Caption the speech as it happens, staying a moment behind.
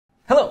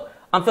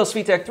I'm Phil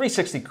Svitek,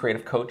 360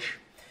 Creative Coach,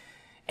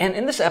 and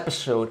in this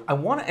episode, I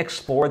want to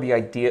explore the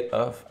idea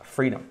of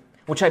freedom,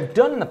 which I've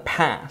done in the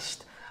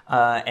past,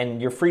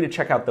 and you're free to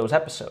check out those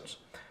episodes.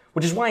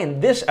 Which is why in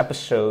this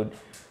episode,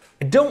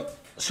 I don't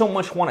so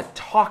much want to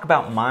talk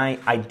about my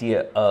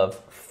idea of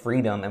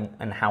freedom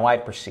and how I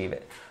perceive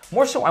it.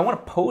 More so, I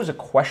want to pose a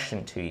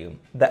question to you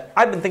that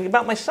I've been thinking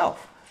about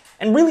myself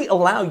and really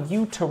allow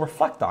you to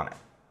reflect on it.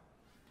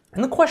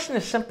 And the question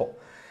is simple.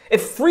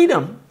 If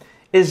freedom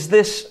is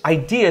this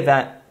idea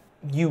that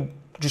you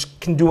just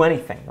can do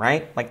anything,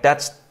 right? Like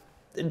that's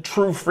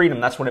true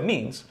freedom, that's what it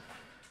means.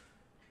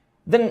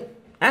 Then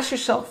ask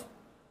yourself,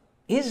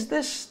 is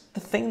this the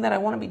thing that I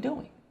want to be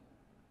doing?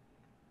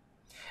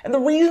 And the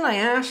reason I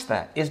ask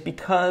that is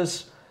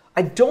because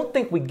I don't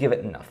think we give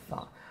it enough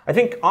thought. I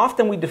think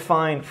often we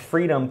define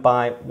freedom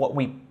by what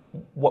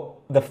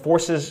the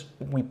forces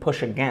we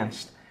push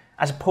against,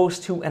 as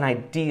opposed to an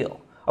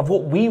ideal of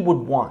what we would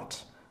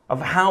want,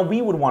 of how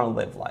we would want to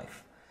live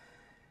life.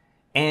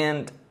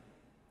 And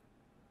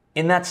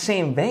in that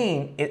same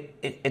vein,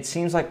 it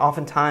seems like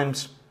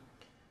oftentimes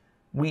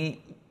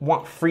we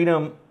want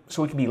freedom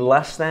so we can be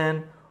less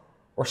than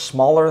or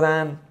smaller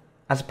than,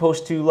 as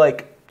opposed to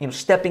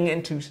stepping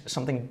into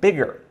something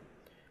bigger,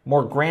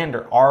 more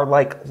grander, our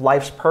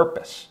life's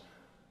purpose.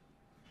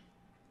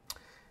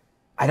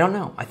 I don't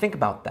know. I think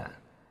about that.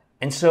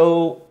 And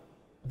so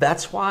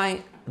that's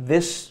why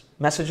this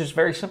message is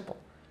very simple.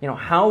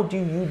 How do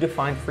you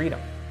define freedom?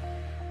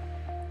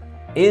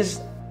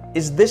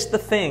 Is this the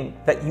thing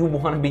that you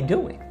want to be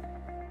doing?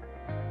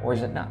 Or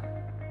is it not?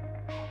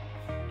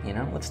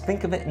 Let's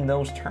think of it in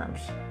those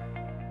terms.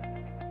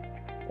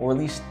 Or at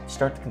least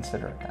start to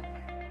consider it that way.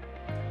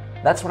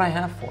 That's what I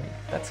have for you.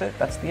 That's it.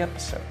 That's the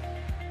episode.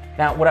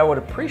 Now, what I would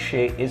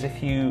appreciate is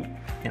if you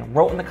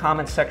wrote in the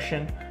comments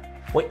section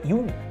what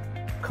you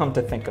come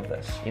to think of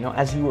this,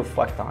 as you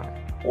reflect on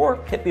it. Or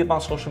hit me up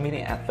on social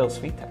media at Phil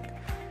Svitek.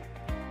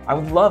 I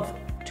would love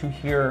to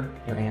hear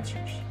your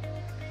answers.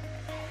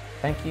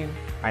 Thank you.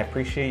 I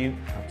appreciate you.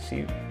 I'll see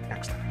you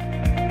next time.